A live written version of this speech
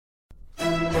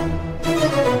Hey,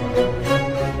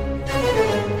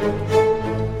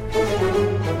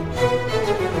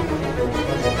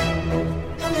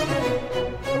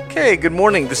 good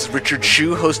morning. This is Richard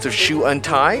Hsu, host of Hsu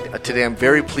Untied. Today I'm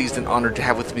very pleased and honored to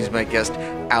have with me as my guest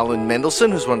Alan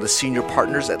Mendelson, who's one of the senior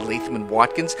partners at Latham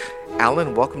Watkins.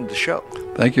 Alan, welcome to the show.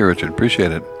 Thank you, Richard.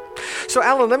 Appreciate it. So,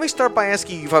 Alan, let me start by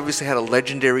asking you, you've obviously had a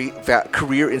legendary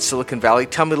career in Silicon Valley.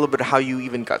 Tell me a little bit how you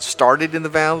even got started in the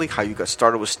Valley, how you got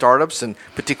started with startups, and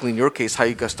particularly in your case, how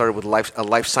you got started with a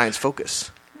life science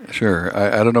focus. Sure.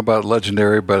 I don't know about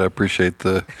legendary, but I appreciate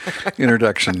the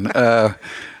introduction.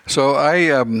 So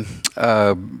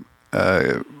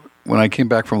when I came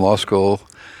back from law school,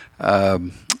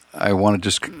 I wanted to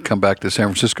just come back to San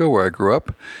Francisco, where I grew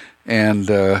up, and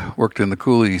worked in the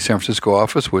Cooley San Francisco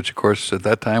office, which, of course, at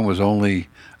that time was only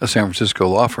a San Francisco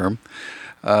law firm.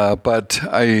 But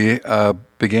I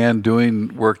began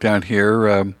doing work down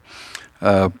here,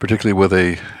 particularly with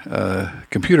a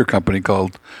computer company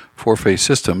called Four-Phase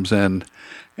Systems, and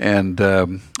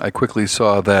I quickly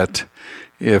saw that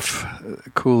if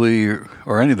Cooley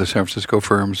or any of the San Francisco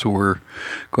firms were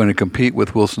going to compete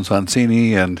with Wilson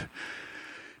Sonsini, and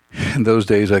in those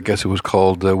days I guess it was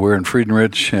called Weir and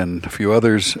Friedenrich and a few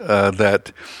others,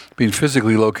 that being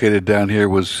physically located down here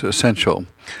was essential.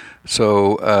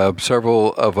 So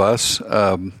several of us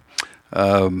in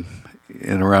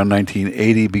around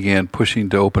 1980 began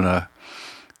pushing to open a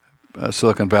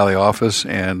Silicon Valley office,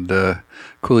 and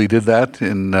Cooley did that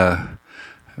in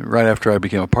right after I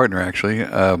became a partner. Actually,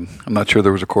 I'm not sure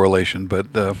there was a correlation, but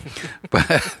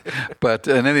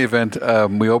in any event,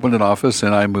 we opened an office,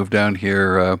 and I moved down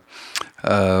here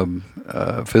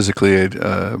physically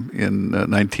in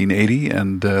 1980,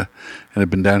 and have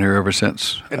been down here ever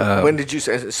since. And when did you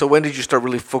start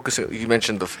really focusing? You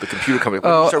mentioned the computer company.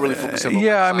 When did you start really focusing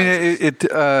on I mean,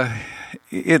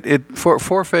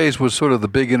 Four-Phase was sort of the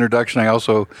big introduction. I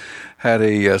also had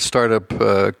a startup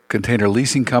container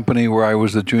leasing company where I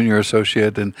was the junior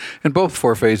associate, and both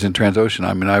Four-Phase and Transocean.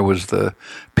 I mean, I was the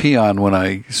peon when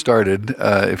I started,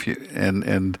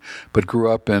 but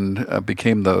grew up and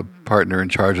became the partner in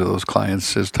charge of those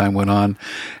clients as time went on.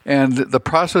 And the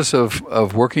process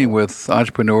of working with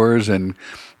entrepreneurs and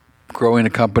growing a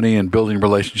company and building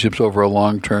relationships over a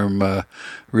long term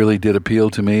really did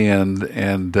appeal to me,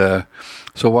 and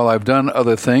so while I've done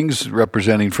other things,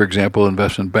 representing, for example,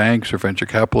 investment banks or venture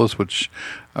capitalists, which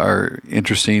are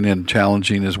interesting and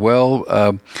challenging as well,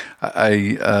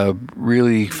 I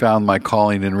really found my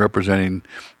calling in representing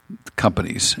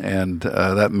companies, and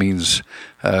that means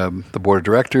the board of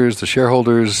directors, the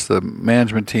shareholders, the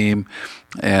management team,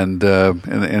 and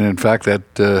in fact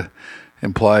that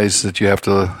implies that you have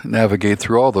to navigate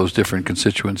through all those different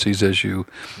constituencies as you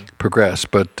progress.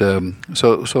 But so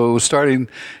it was starting,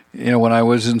 when I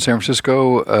was in San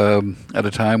Francisco at a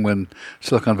time when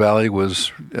Silicon Valley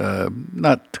was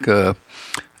not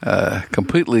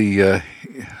completely in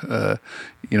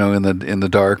the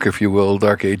dark, if you will,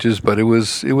 dark ages, but it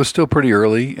was still pretty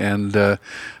early, and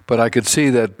but I could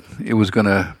see that it was going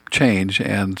to change,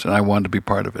 and I wanted to be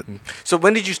part of it. So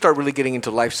when did you start really getting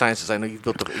into life sciences? I know you've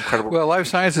built an incredible... Well, life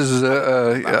sciences is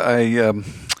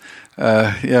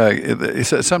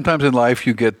sometimes in life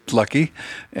you get lucky,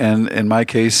 and in my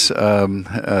case,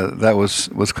 that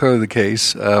was clearly the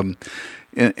case.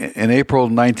 In April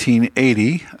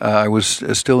 1980, I was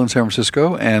still in San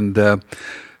Francisco, and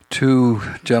two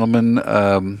gentlemen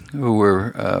who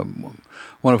were...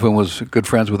 one of whom was good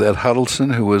friends with Ed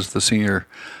Huddleston, who was the senior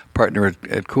partner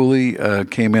at Cooley,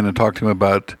 came in and talked to him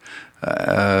about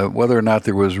whether or not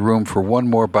there was room for one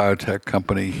more biotech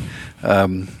company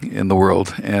in the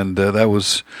world. And that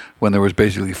was when there was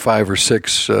basically 5 or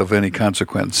 6 of any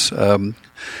consequence. I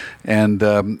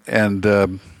didn't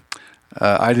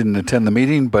attend the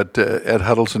meeting, but Ed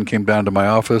Huddleston came down to my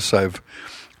office. I've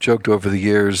joked over the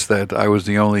years that I was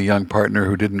the only young partner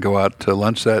who didn't go out to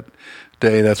lunch that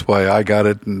day. That's why I got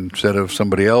it instead of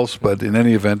somebody else. But in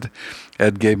any event,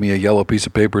 Ed gave me a yellow piece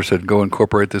of paper, said, go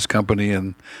incorporate this company,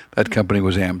 and that company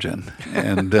was Amgen.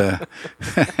 And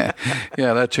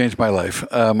yeah, that changed my life.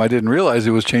 I didn't realize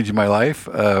it was changing my life.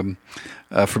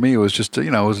 For me, it was just,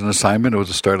 it was an assignment. It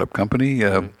was a startup company.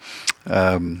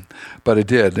 But it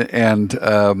did. And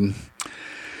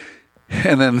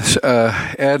then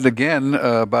Ed, again,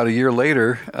 about a year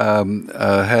later,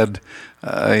 had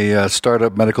a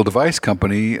startup medical device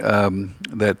company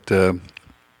that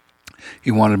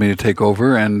he wanted me to take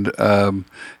over, and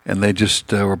they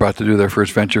just were about to do their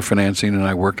first venture financing, and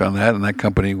I worked on that. And that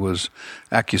company was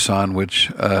Accuson, which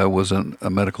was a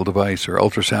medical device or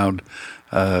ultrasound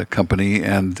company.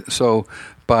 And so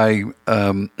by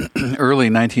early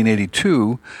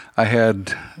 1982, I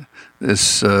had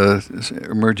this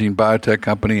emerging biotech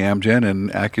company, Amgen, and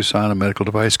Acuson, a medical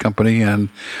device company, and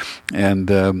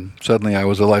suddenly I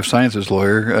was a life sciences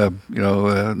lawyer,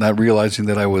 not realizing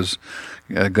that I was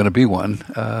going to be one.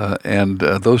 And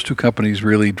those two companies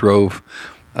really drove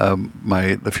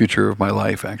the future of my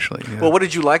life, actually. Yeah. Well, what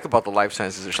did you like about the life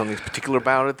sciences? Is there something particular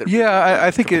about it? I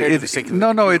think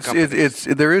it's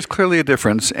there is clearly a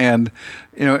difference, and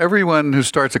everyone who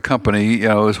starts a company,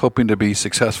 is hoping to be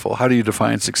successful. How do you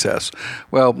define success?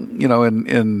 Well,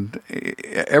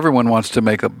 everyone wants to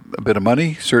make a bit of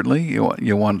money. Certainly,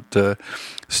 you want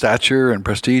stature and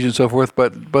prestige and so forth.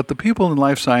 But the people in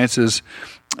life sciences,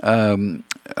 that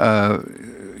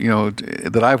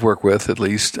I've worked with, at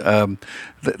least,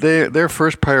 their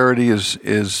first priority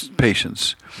is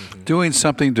patients, doing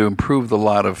something to improve the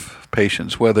lot of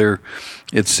patients, whether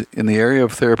it's in the area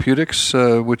of therapeutics,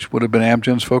 which would have been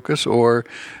Amgen's focus, or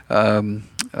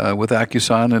with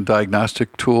Acuson, a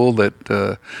diagnostic tool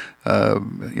that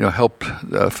helped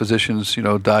physicians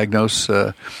diagnose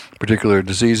particular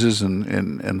diseases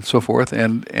and so forth,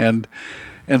 and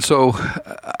so.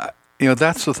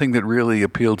 That's the thing that really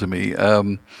appealed to me,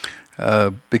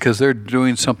 because they're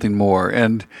doing something more.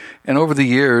 And over the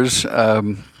years,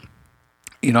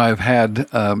 I've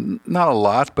had not a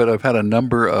lot, but I've had a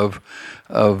number of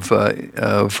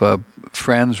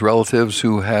friends, relatives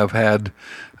who have had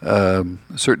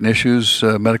certain issues,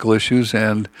 medical issues,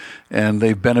 and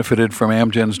they've benefited from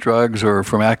Amgen's drugs or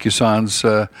from Acuson's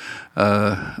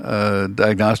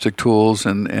diagnostic tools,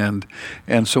 and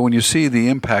so when you see the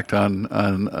impact on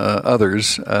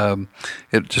others,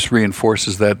 it just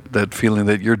reinforces that feeling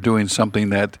that you're doing something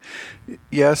that,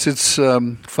 yes, it's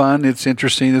fun, it's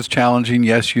interesting, it's challenging.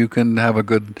 Yes, you can have a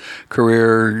good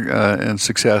career and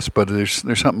success, but there's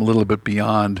something a little bit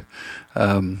beyond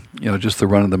just the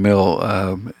run of the mill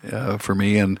for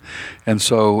me, and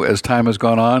so as time has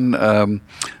gone on,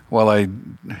 while I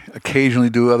occasionally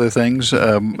do other things,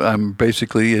 I'm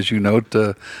basically, as you note,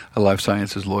 a life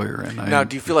sciences lawyer. Now,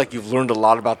 do you feel like you've learned a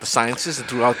lot about the sciences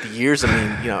throughout the years? I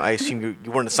mean, I assume you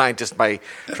weren't a scientist by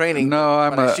training. No,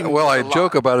 I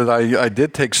joke about it. I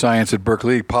did take science at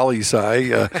Berkeley,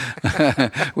 poli-sci,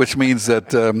 which means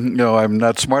that I'm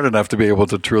not smart enough to be able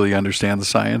to truly understand the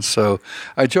science. So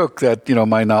I joke that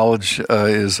my knowledge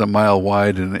is a mile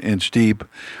wide and an inch deep.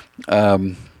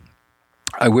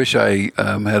 I wish I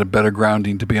had a better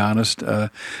grounding, to be honest.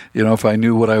 If I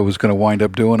knew what I was going to wind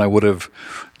up doing, I would have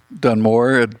done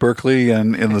more at Berkeley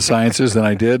and in the sciences than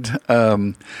I did.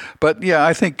 But yeah,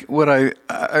 I think what I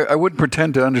wouldn't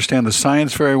pretend to understand the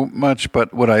science very much,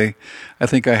 but what I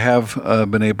think I have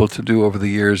been able to do over the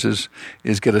years is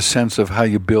get a sense of how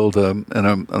you build an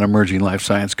emerging life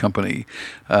science company,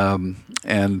 and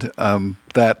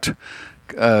that.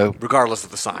 Regardless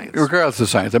of the science. Regardless of the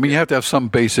science. I mean, you have to have some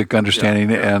basic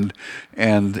understanding, and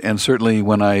certainly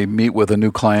when I meet with a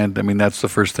new client, I mean, that's the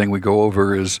first thing we go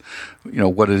over is,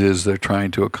 what it is they're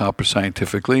trying to accomplish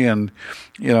scientifically, and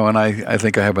I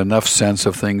think I have enough sense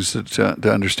of things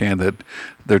to understand that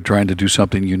they're trying to do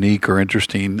something unique or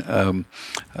interesting to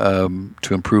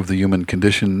improve the human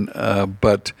condition,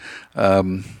 but I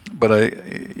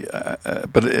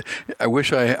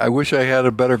wish I had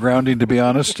a better grounding, to be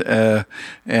honest, to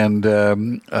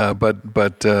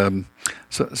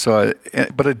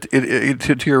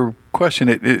your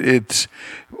question, it's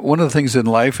one of the things in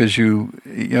life is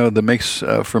that makes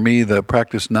for me the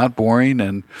practice not boring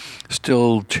and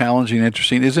still challenging,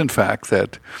 interesting, is in fact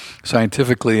that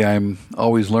scientifically I'm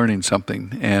always learning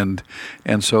something, and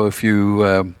so if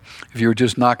you're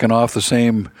just knocking off the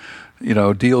same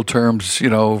deal terms,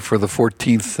 for the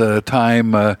 14th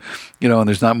time, and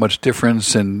there's not much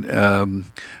difference and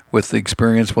with the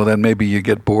experience, well, then maybe you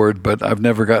get bored. But I've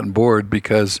never gotten bored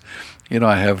because,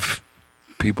 I have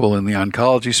people in the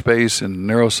oncology space and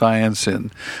neuroscience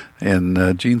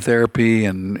and gene therapy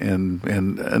and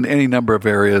any number of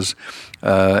areas,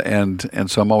 and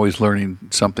so I'm always learning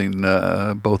something,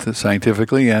 both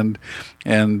scientifically and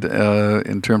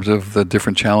in terms of the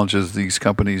different challenges these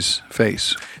companies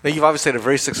face. Now, you've obviously had a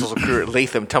very successful career at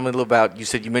Latham. Tell me a little about. You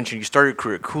mentioned you started your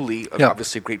career at Cooley,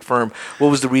 obviously a great firm. What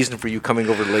was the reason for you coming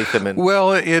over to Latham?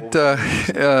 Well,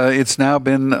 it's now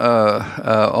been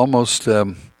almost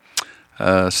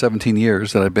 17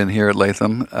 years that I've been here at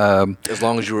Latham. As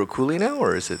long as you were at Cooley now,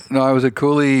 or is it? No, I was at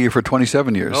Cooley for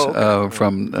 27 years,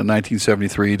 from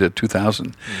 1973 to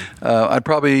 2000. I'd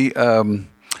probably,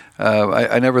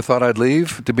 I never thought I'd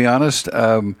leave, to be honest.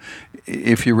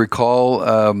 If you recall,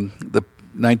 the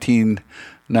 19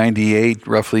 '98,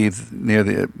 roughly near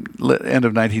the end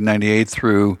of 1998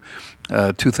 through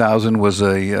 2000 was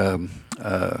a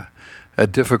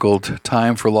difficult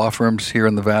time for law firms here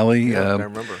in the Valley. Yeah, I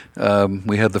remember.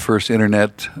 We had the first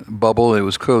internet bubble. It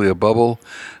was clearly a bubble,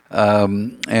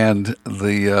 and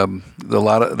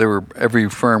every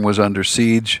firm was under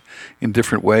siege in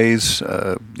different ways.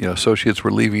 Associates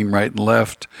were leaving right and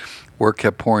left. Work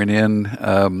kept pouring in,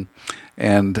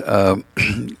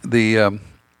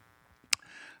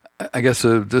 I guess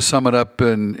to sum it up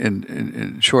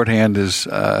in shorthand is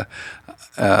I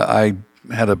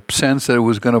had a sense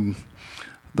that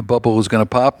the bubble was going to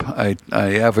pop. I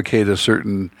advocated a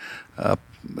certain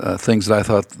things that I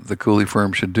thought the Cooley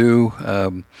firm should do.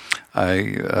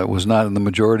 I was not in the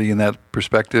majority in that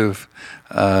perspective,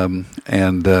 so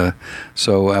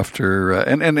after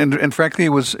and frankly, it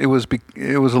was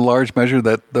a large measure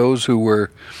that those who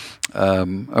were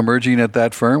emerging at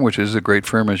that firm, which is a great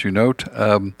firm as you note,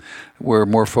 were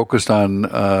more focused on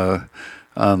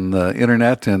the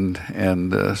internet and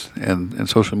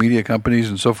social media companies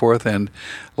and so forth, and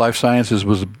life sciences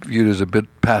was viewed as a bit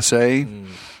passé,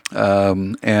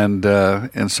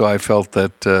 and so I felt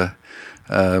that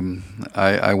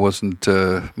I wasn't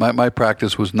my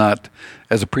practice was not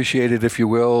as appreciated, if you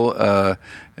will,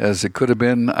 as it could have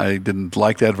been. I didn't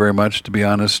like that very much, to be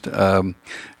honest,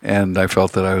 and I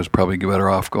felt that I was probably better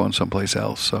off going someplace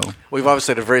else. So we've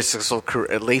obviously had a very successful career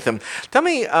at Latham. Tell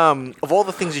me, of all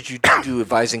the things that you do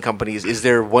advising companies, is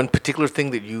there one particular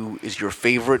thing that is your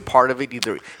favorite part of it,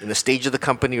 either in the stage of the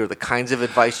company or the kinds of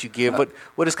advice you give?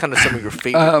 What is kind of some of your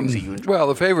favorite things that you enjoy? Well,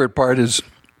 the favorite part is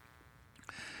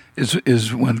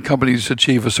when companies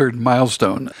achieve a certain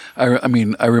milestone.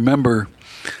 I remember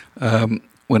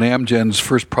when Amgen's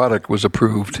first product was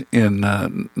approved in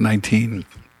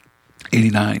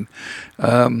 1989,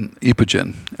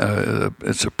 Epogen.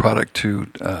 It's a product to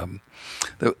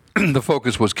the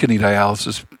focus was kidney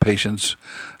dialysis patients.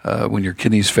 When your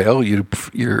kidneys fail,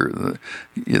 the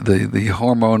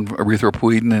hormone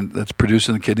erythropoietin that's produced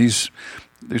in the kidneys.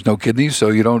 There's no kidneys, so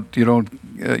you don't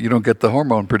get the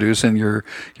hormone produced, and you're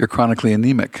chronically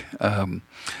anemic. And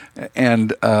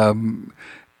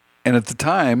at the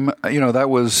time, that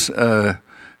was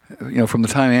from the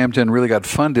time Amgen really got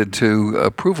funded to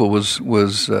approval was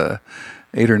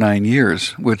 8 or 9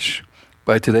 years, which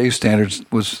by today's standards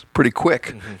was pretty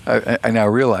quick. Mm-hmm. I now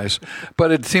realize,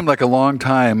 but it seemed like a long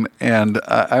time. And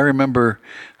I remember,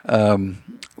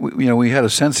 we had a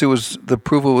sense the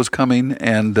approval was coming,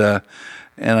 and I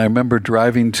remember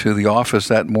driving to the office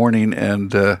that morning,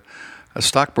 and a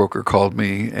stockbroker called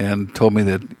me and told me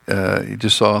that he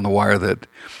just saw on the wire that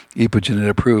Epogen had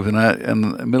approved. And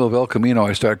in the middle of El Camino,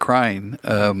 I started crying.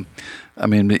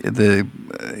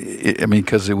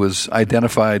 Because it was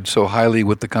identified so highly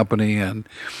with the company, and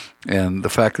the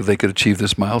fact that they could achieve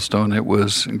this milestone, it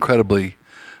was incredibly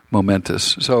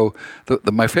momentous. So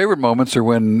my favorite moments are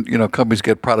when companies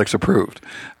get products approved.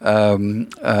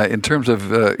 In terms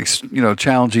of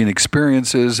challenging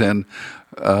experiences and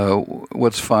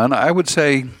what's fun, I would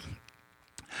say,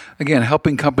 again,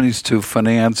 helping companies to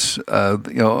finance,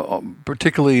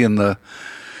 particularly in the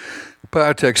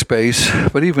biotech space,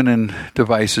 but even in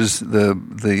devices,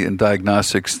 in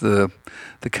diagnostics, the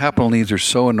capital needs are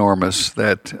so enormous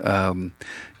that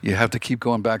you have to keep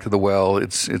going back to the well.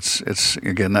 It's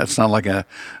again, that's not like an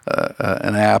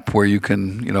app where you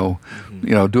can do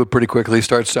it pretty quickly,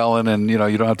 start selling, and you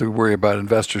don't have to worry about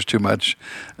investors too much.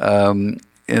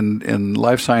 In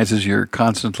life sciences, you're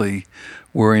constantly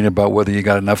worrying about whether you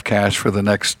got enough cash for the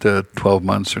next 12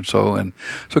 months or so. And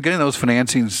so getting those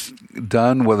financings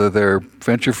done, whether they're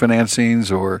venture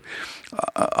financings or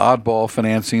oddball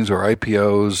financings or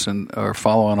IPOs or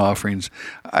follow-on offerings,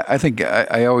 I think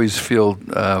I always feel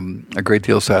a great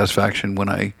deal of satisfaction when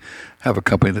I have a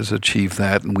company that's achieved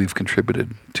that, and we've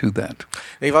contributed to that.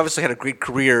 Now, you've obviously had a great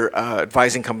career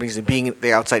advising companies and being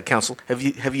the outside counsel. Have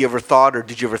you ever thought, or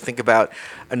did you ever think about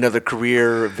another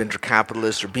career, venture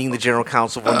capitalist, or being the general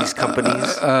counsel of one of these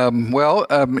companies?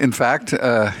 In fact,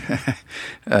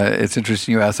 it's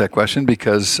interesting you asked that question,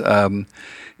 because in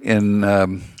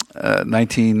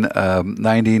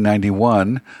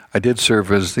 1990-91, I did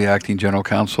serve as the acting general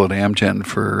counsel at Amgen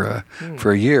for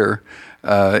a year.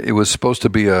 It was supposed to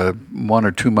be a 1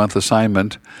 or 2 month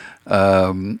assignment,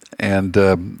 and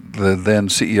the then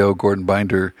CEO, Gordon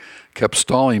Binder, kept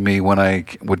stalling me when I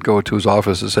would go to his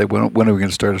office and say, when are we going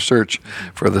to start a search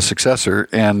for the successor?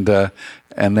 And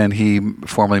then he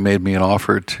formally made me an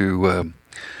offer to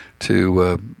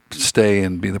stay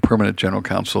and be the permanent general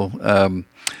counsel.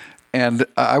 And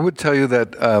I would tell you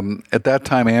that at that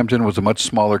time, Amgen was a much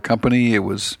smaller company. It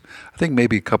was, I think,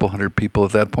 maybe a couple hundred people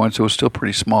at that point, so it was still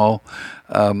pretty small.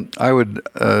 I would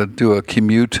do a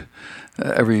commute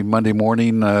every Monday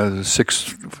morning,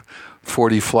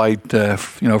 6:40 flight,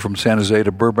 from San Jose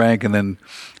to Burbank, and then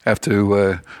have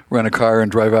to rent a car and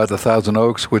drive out to Thousand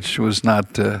Oaks, which was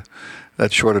not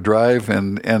that short a drive.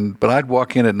 But I'd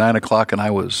walk in at 9 o'clock and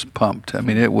I was pumped. I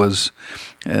mean, it was,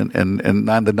 and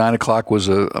the 9 o'clock was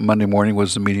a Monday morning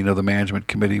was the meeting of the management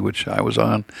committee, which I was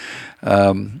on.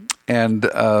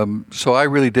 So I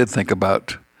really did think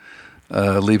about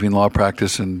leaving law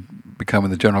practice and becoming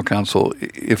the general counsel.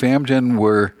 If Amgen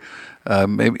were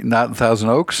maybe not in Thousand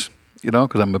Oaks,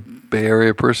 because I'm a Bay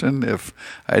Area person, if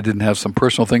I didn't have some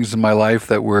personal things in my life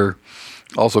that were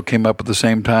also came up at the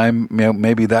same time,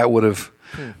 maybe that would have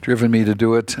driven me to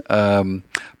do it.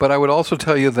 But I would also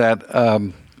tell you that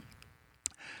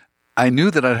I knew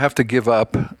that I'd have to give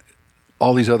up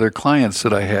all these other clients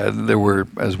that I had. There were,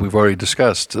 as we've already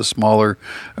discussed, the smaller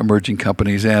emerging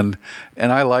companies, and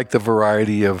I like the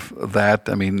variety of that.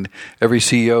 I mean, every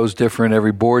CEO is different,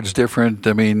 every board's different.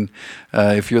 I mean,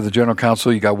 if you're the general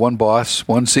counsel, you got one boss,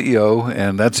 one CEO,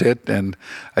 and that's it. And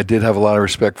I did have a lot of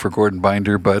respect for Gordon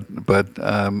Binder, but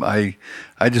I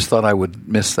just thought I would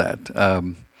miss that.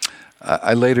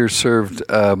 I later served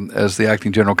as the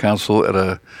acting general counsel at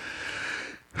a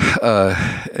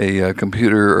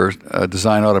computer or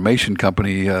design automation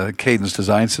company, Cadence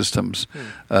Design Systems,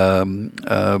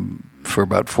 for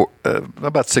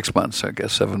about 6 months, I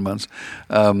guess 7 months.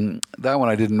 That one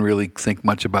I didn't really think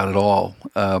much about at all.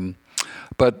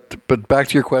 But back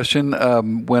to your question,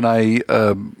 when I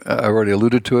already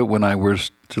alluded to it, when I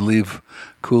was to leave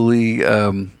Cooley,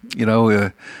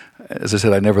 as I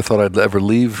said, I never thought I'd ever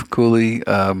leave Cooley.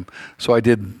 So I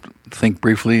did think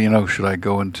briefly, should I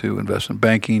go into investment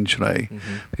banking? Should I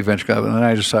be venture capital? And then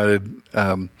I decided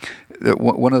that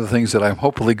one of the things that I'm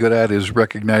hopefully good at is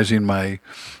recognizing my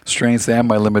strengths and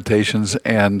my limitations.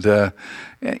 And I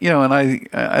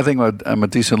think I'm a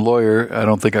decent lawyer. I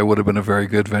don't think I would have been a very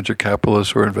good venture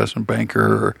capitalist or investment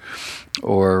banker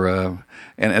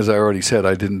and as I already said,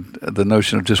 the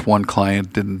notion of just one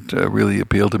client didn't really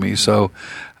appeal to me. So,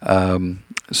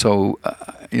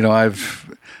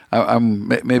 I'm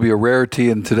maybe a rarity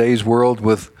in today's world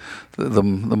with the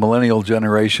millennial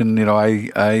generation.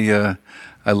 I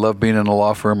love being in a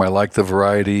law firm. I like the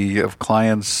variety of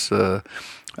clients.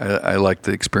 I like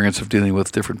the experience of dealing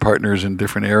with different partners in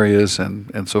different areas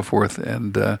and so forth.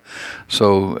 And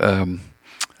for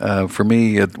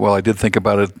me, while I did think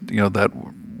about it, that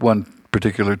one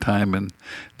particular time in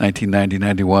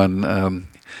 1990-91,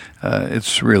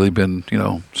 it's really been,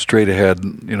 straight ahead,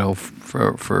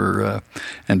 for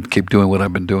and keep doing what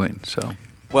I've been doing. So.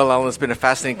 Well, Alan, it's been a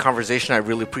fascinating conversation. I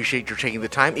really appreciate your taking the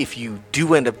time. If you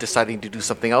do end up deciding to do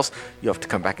something else, you have to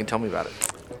come back and tell me about it.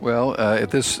 Well,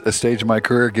 at this stage of my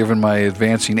career, given my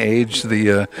advancing age,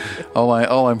 all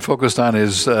I'm focused on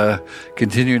is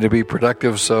continuing to be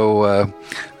productive. So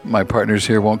my partners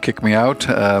here won't kick me out.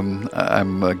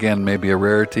 I'm again maybe a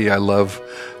rarity. I love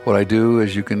what I do,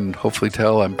 as you can hopefully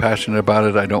tell. I'm passionate about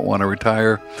it. I don't want to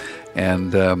retire,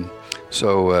 and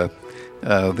so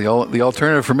the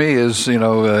alternative for me is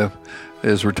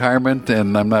is retirement,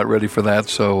 and I'm not ready for that.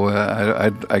 So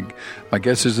my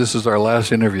guess is this is our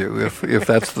last interview, if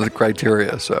that's the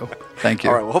criteria. So thank you.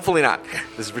 All right, well, hopefully not.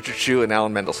 This is Richard Hsu and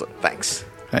Alan Mendelson. Thanks. All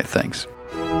right, thanks.